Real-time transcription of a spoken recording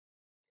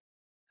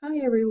Hi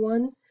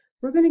everyone.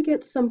 We're going to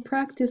get some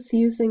practice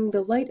using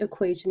the light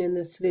equation in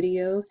this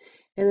video.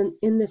 And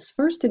in this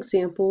first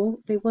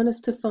example, they want us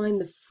to find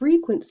the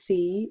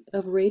frequency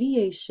of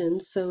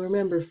radiation. So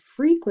remember,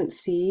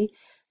 frequency,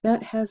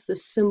 that has the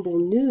symbol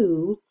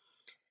nu,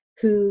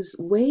 whose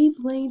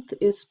wavelength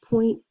is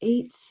 0.86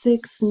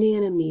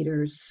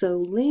 nanometers. So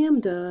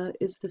lambda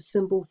is the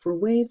symbol for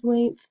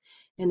wavelength,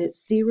 and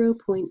it's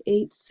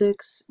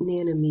 0.86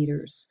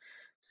 nanometers.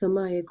 So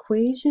my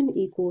equation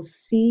equals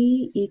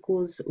C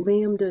equals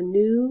lambda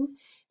nu,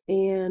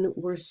 and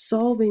we're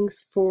solving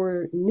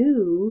for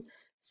nu,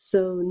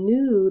 so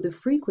nu, the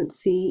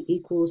frequency,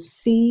 equals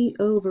C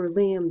over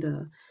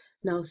lambda.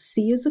 Now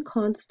C is a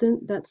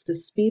constant, that's the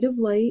speed of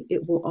light,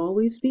 it will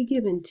always be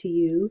given to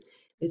you.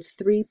 It's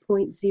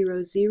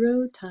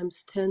 3.00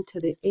 times 10 to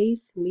the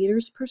 8th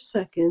meters per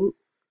second.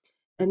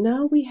 And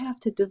now we have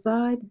to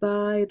divide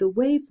by the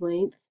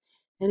wavelength.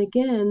 And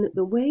again,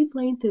 the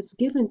wavelength is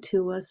given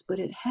to us, but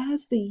it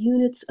has the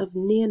units of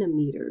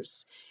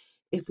nanometers.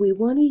 If we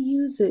want to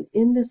use it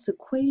in this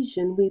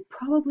equation, we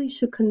probably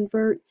should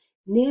convert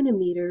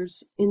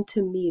nanometers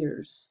into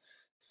meters.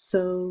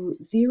 So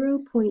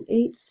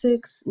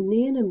 0.86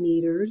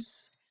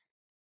 nanometers.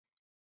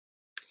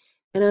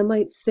 And I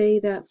might say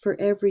that for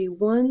every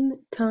 1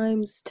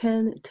 times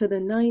 10 to the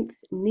 9th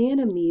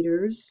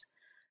nanometers,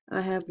 I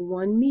have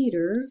 1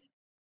 meter.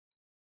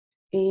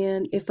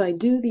 And if I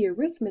do the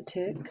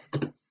arithmetic,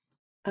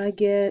 I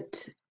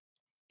get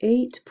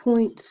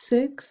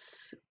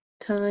 8.6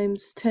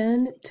 times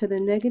 10 to the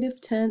negative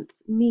 10th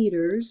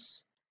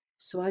meters.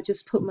 So I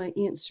just put my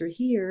answer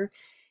here.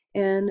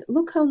 And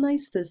look how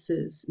nice this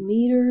is.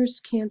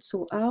 Meters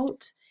cancel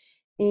out.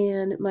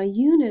 And my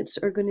units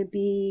are going to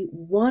be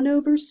 1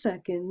 over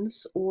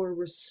seconds, or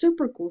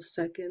reciprocal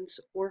seconds,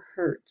 or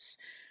hertz,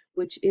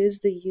 which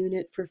is the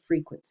unit for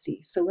frequency.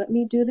 So let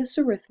me do this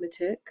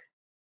arithmetic.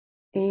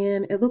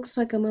 And it looks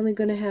like I'm only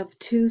going to have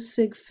 2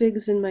 sig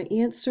figs in my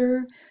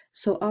answer,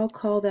 so I'll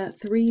call that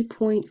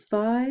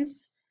 3.5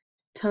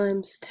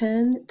 times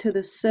 10 to the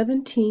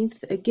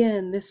 17th.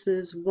 Again, this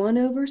is 1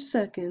 over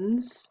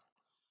seconds.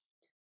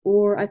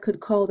 Or I could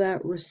call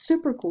that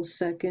reciprocal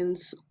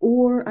seconds,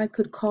 or I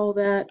could call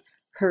that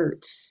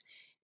hertz.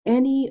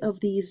 Any of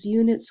these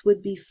units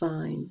would be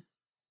fine.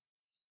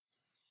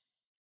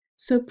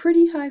 So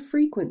pretty high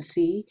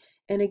frequency,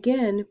 and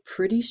again,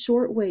 pretty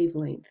short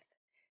wavelength.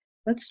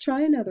 Let's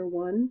try another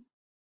one.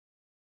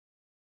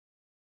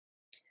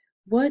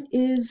 What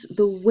is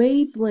the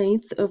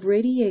wavelength of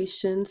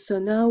radiation? So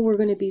now we're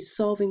going to be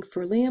solving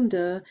for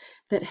lambda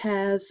that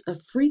has a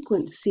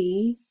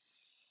frequency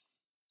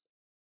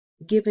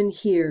given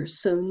here.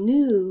 So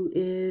nu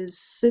is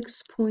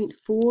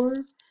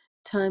 6.4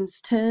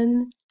 times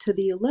 10 to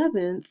the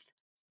 11th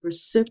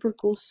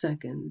reciprocal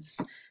seconds.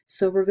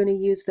 So we're going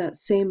to use that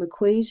same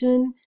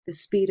equation. The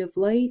speed of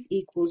light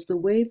equals the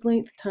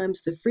wavelength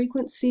times the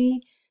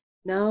frequency.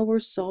 Now we're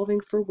solving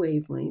for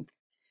wavelength.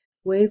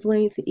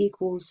 Wavelength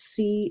equals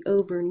C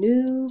over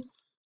nu.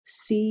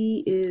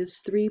 C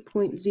is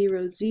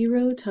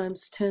 3.00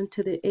 times 10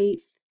 to the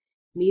 8th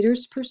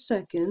meters per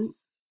second.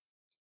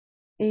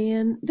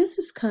 And this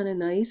is kind of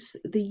nice.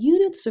 The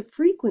units of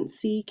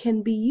frequency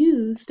can be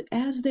used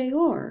as they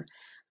are.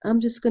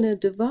 I'm just going to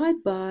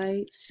divide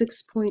by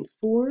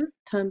 6.4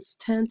 times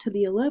 10 to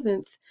the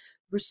 11th.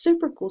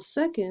 Reciprocal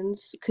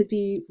seconds could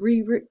be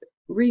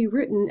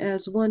rewritten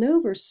as 1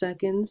 over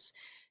seconds.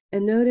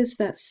 And notice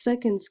that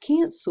seconds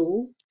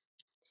cancel.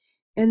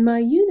 And my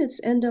units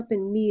end up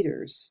in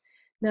meters.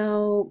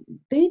 Now,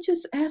 they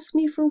just asked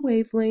me for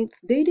wavelength.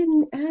 They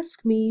didn't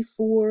ask me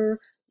for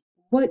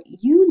what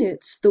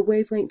units the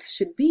wavelength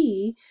should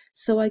be,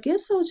 so I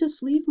guess I'll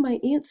just leave my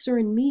answer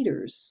in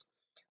meters.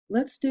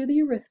 Let's do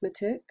the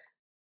arithmetic.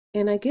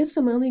 And I guess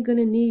I'm only going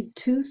to need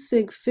 2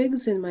 sig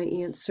figs in my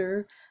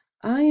answer.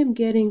 I am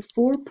getting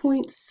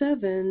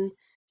 4.7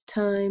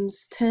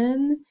 times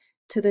 10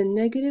 to the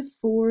negative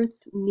 4th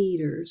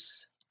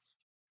meters.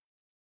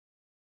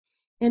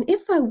 And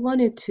if I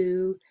wanted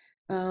to,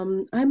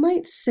 I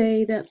might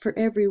say that for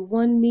every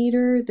 1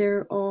 meter,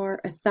 there are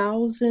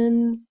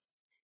 1,000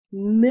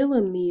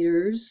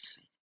 millimeters,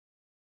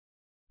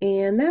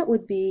 and that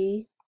would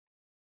be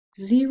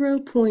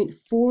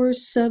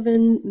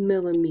 0.47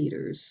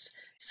 millimeters.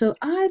 So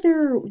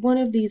either one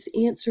of these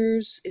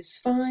answers is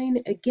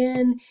fine.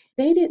 Again,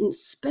 they didn't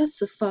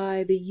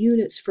specify the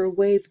units for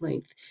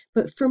wavelength,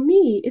 but for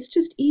me, it's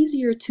just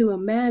easier to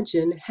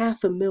imagine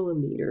half a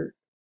millimeter.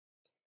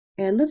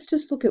 And let's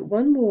just look at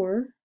one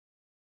more.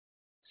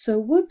 So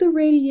would the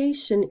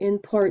radiation in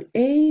part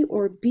A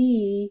or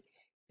B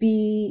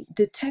be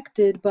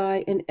detected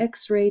by an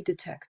X-ray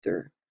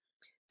detector?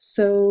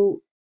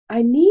 So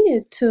I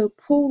needed to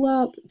pull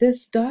up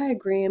this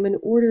diagram in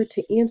order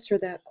to answer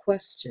that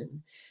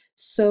question.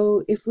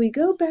 So if we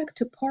go back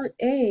to part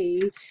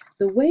A,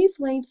 the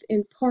wavelength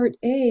in part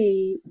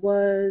A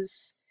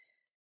was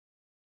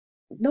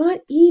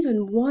not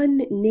even 1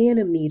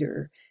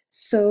 nanometer.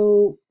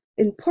 So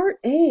in part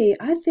A,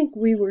 I think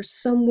we were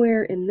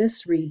somewhere in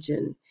this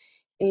region.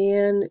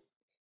 And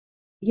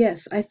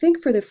Yes, I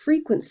think for the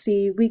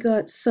frequency, we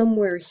got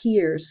somewhere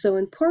here. So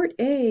in part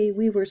A,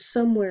 we were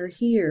somewhere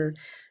here.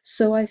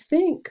 So I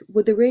think,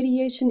 would the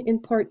radiation in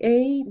part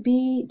A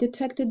be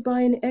detected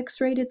by an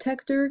X-ray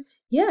detector?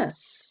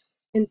 Yes.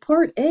 In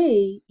part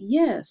A,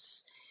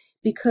 yes,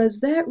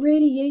 because that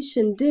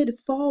radiation did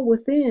fall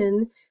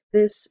within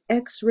this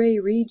X-ray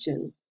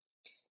region.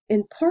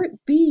 In part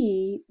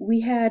B, we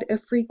had a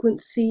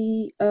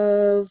frequency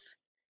of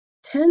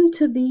 10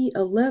 to the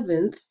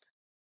 11th,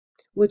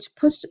 which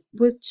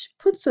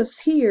puts us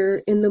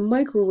here in the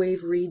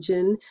microwave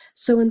region.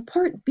 So in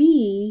part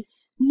B,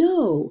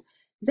 no,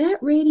 that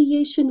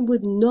radiation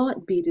would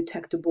not be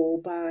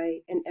detectable by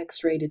an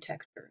X-ray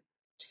detector.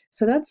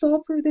 So that's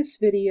all for this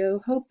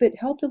video. Hope it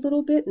helped a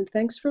little bit, and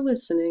thanks for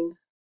listening.